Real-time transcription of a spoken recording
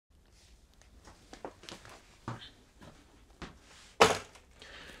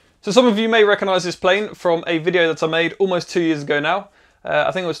So some of you may recognise this plane from a video that I made almost 2 years ago now.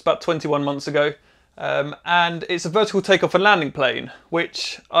 I think it was about 21 months ago. And it's a vertical takeoff and landing plane,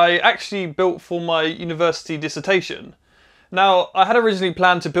 which I actually built for my university dissertation. Now, I had originally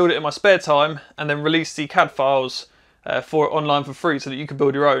planned to build it in my spare time and then release the CAD files for it online for free so that you could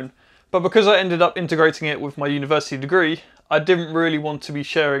build your own. But because I ended up integrating it with my university degree, I didn't really want to be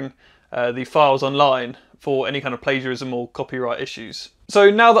sharing the files online for any kind of plagiarism or copyright issues.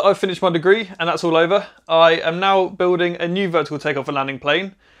 So now that I've finished my degree and that's all over, I am now building a new vertical takeoff and landing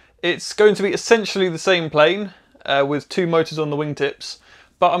plane. It's going to be essentially the same plane with 2 motors on the wingtips,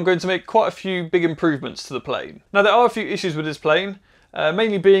 but I'm going to make quite a few big improvements to the plane. Now there are a few issues with this plane,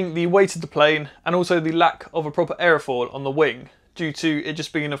 mainly being the weight of the plane and also the lack of a proper aerofoil on the wing, due to it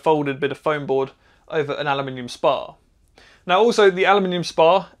just being a folded bit of foam board over an aluminium spar. Now also the aluminium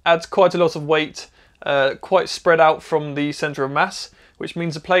spar adds quite a lot of weight, quite spread out from the centre of mass, which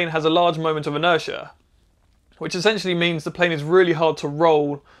means the plane has a large moment of inertia, which essentially means the plane is really hard to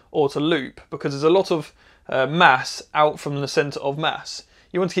roll or to loop because there's a lot of mass out from the centre of mass.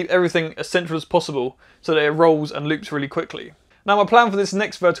 You want to keep everything as central as possible so that it rolls and loops really quickly. Now my plan for this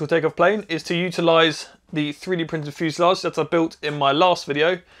next vertical takeoff plane is to utilise the 3D printed fuselage that I built in my last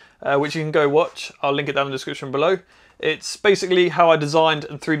video, which you can go watch. I'll link it down in the description below. It's basically how I designed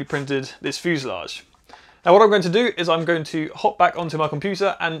and 3D printed this fuselage. Now what I'm going to do is I'm going to hop back onto my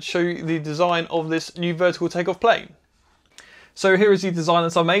computer and show you the design of this new vertical takeoff plane. So here is the design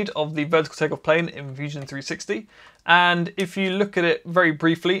that I made of the vertical takeoff plane in Fusion 360, and if you look at it very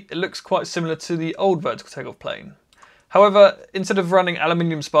briefly, it looks quite similar to the old vertical takeoff plane. However, instead of running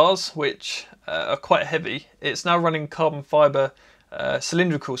aluminium spars, which are quite heavy, it's now running carbon fibre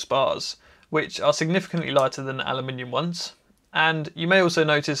cylindrical spars, which are significantly lighter than aluminium ones. And you may also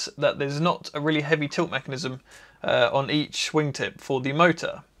notice that there's not a really heavy tilt mechanism on each wingtip for the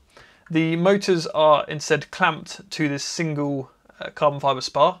motor. The motors are instead clamped to this single carbon fibre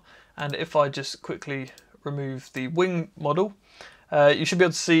spar, and if I just quickly remove the wing model, you should be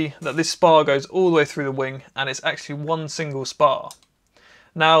able to see that this spar goes all the way through the wing and it's actually one single spar.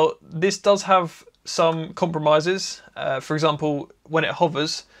 Now this does have some compromises. For example, when it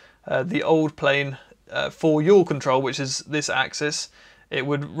hovers, the old plane for yaw control, which is this axis, it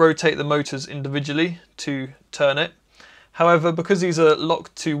would rotate the motors individually to turn it. However, because these are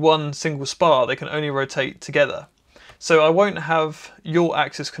locked to one single spar, they can only rotate together. So I won't have yaw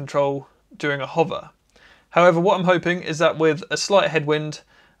axis control during a hover. However, what I'm hoping is that with a slight headwind,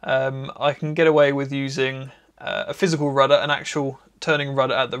 I can get away with using a physical rudder, an actual turning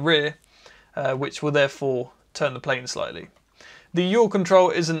rudder at the rear, which will therefore turn the plane slightly. The yaw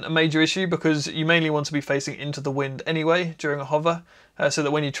control isn't a major issue because you mainly want to be facing into the wind anyway during a hover, so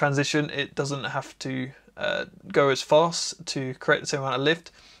that when you transition it doesn't have to go as fast to create the same amount of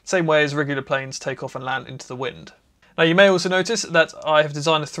lift, same way as regular planes take off and land into the wind. Now you may also notice that I have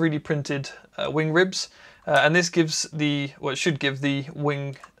designed a 3D printed wing ribs, and this gives it should give the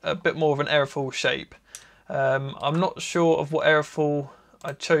wing a bit more of an aerofoil shape. I'm not sure of what aerofoil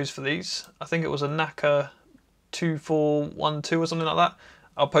I chose for these. I think it was a NACA 2412 or something like that.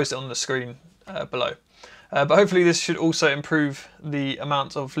 I'll post it on the screen below. But hopefully this should also improve the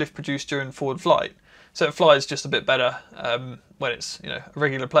amount of lift produced during forward flight, so it flies just a bit better when it's a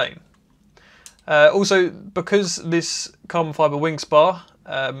regular plane. Also, because this carbon fibre wing spar,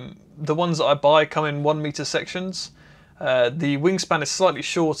 the ones that I buy come in 1 metre sections, the wingspan is slightly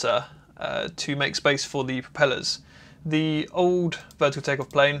shorter to make space for the propellers. The old vertical takeoff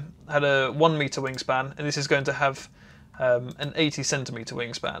plane had a 1 metre wingspan, and this is going to have an 80 centimetre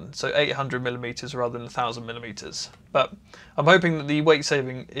wingspan, so 800 millimetres rather than 1000 millimetres. But I'm hoping that the weight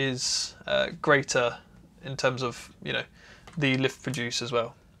saving is greater in terms of the lift produced as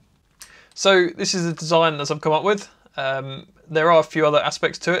well. So this is the design that I've come up with. There are a few other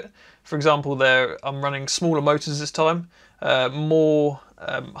aspects to it. For example, I'm running smaller motors this time, more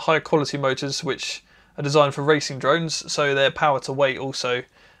high quality motors which are designed for racing drones, so their power to weight also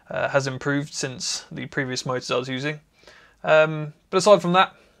has improved since the previous motors I was using. But aside from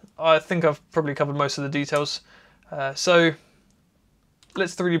that, I think I've probably covered most of the details. So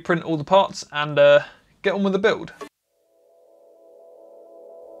let's 3D print all the parts and get on with the build.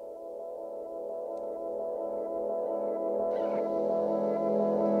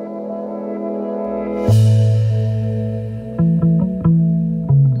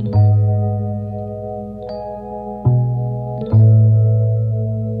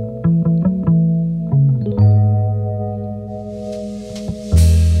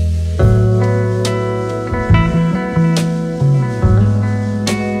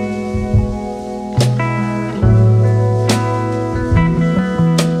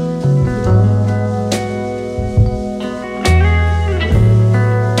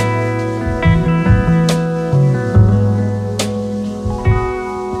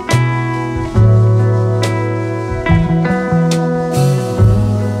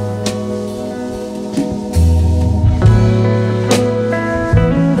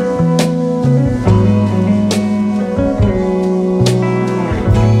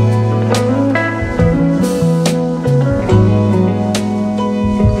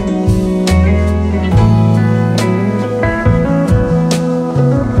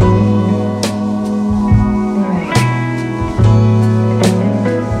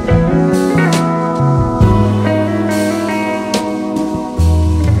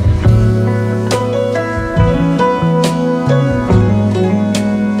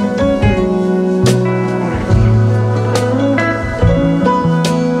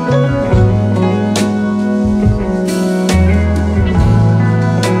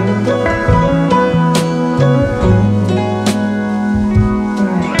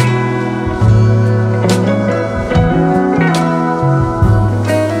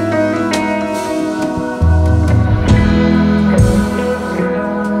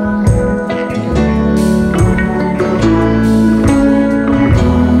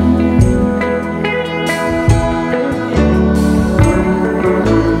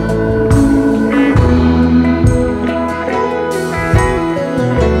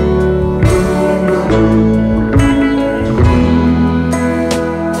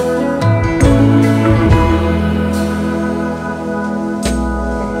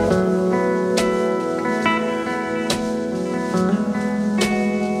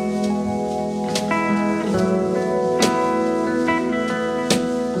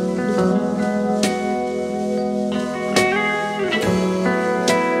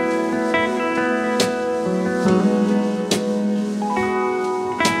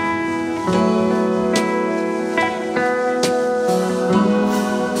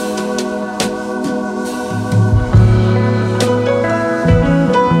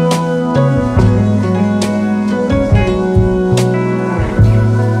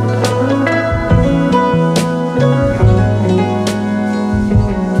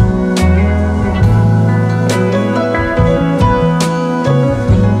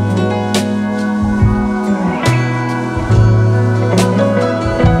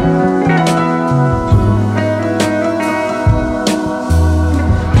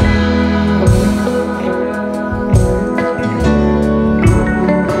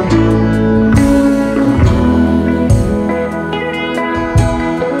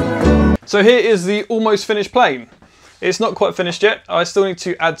 So here is the almost finished plane. It's not quite finished yet. I still need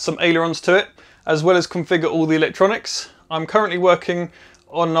to add some ailerons to it, as well as configure all the electronics. I'm currently working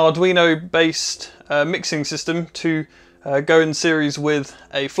on an Arduino based mixing system to go in series with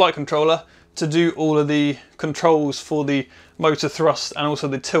a flight controller to do all of the controls for the motor thrust and also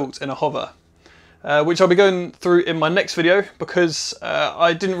the tilt in a hover. Which I'll be going through in my next video, because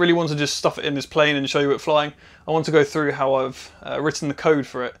I didn't really want to just stuff it in this plane and show you it flying. I want to go through how I've written the code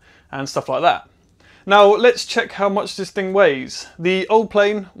for it and stuff like that. Now let's check how much this thing weighs. The old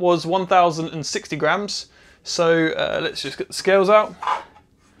plane was 1,060 grams, so let's just get the scales out.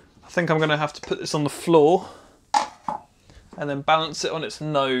 I think I'm going to have to put this on the floor and then balance it on its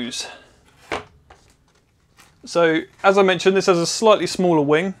nose. So as I mentioned, this has a slightly smaller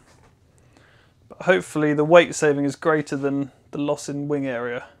wing, but hopefully the weight saving is greater than the loss in wing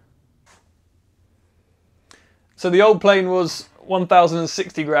area. So the old plane was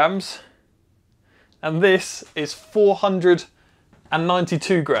 1,060 grams, and this is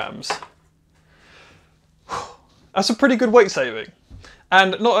 492 grams. That's a pretty good weight saving.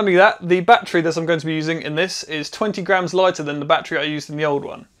 And not only that, the battery that I'm going to be using in this is 20 grams lighter than the battery I used in the old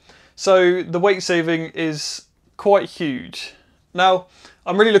one. So the weight saving is quite huge. Now,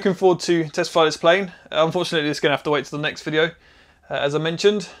 I'm really looking forward to test fly this plane. Unfortunately, it's going to have to wait till the next video, as I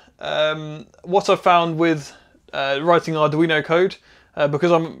mentioned. What I found with writing Arduino code,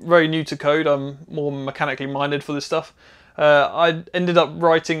 because I'm very new to code, I'm more mechanically minded for this stuff. I ended up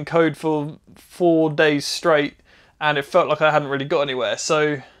writing code for 4 days straight, and it felt like I hadn't really got anywhere.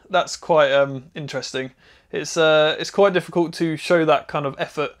 So that's quite interesting. It's quite difficult to show that kind of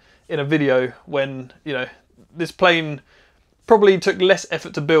effort in a video when, you know, this plane probably took less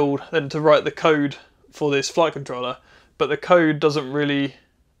effort to build than to write the code for this flight controller, but the code doesn't really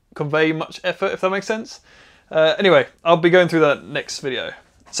convey much effort, if that makes sense. Anyway, I'll be going through that next video.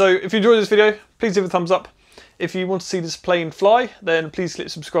 So if you enjoyed this video, please give it a thumbs up. If you want to see this plane fly, then please click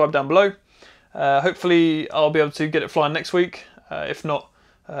subscribe down below. Hopefully I'll be able to get it flying next week. If not,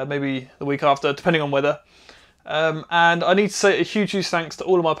 maybe the week after, depending on weather. And I need to say a huge thanks to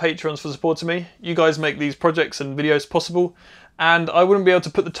all of my patrons for supporting me. You guys make these projects and videos possible, and I wouldn't be able to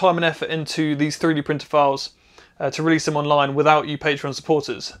put the time and effort into these 3D printer files to release them online without you Patreon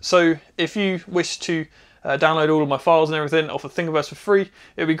supporters. So if you wish to download all of my files and everything off of Thingiverse for free, it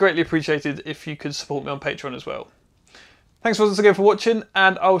would be greatly appreciated if you could support me on Patreon as well. Thanks once again for watching,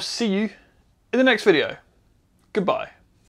 and I'll see you in the next video. Goodbye.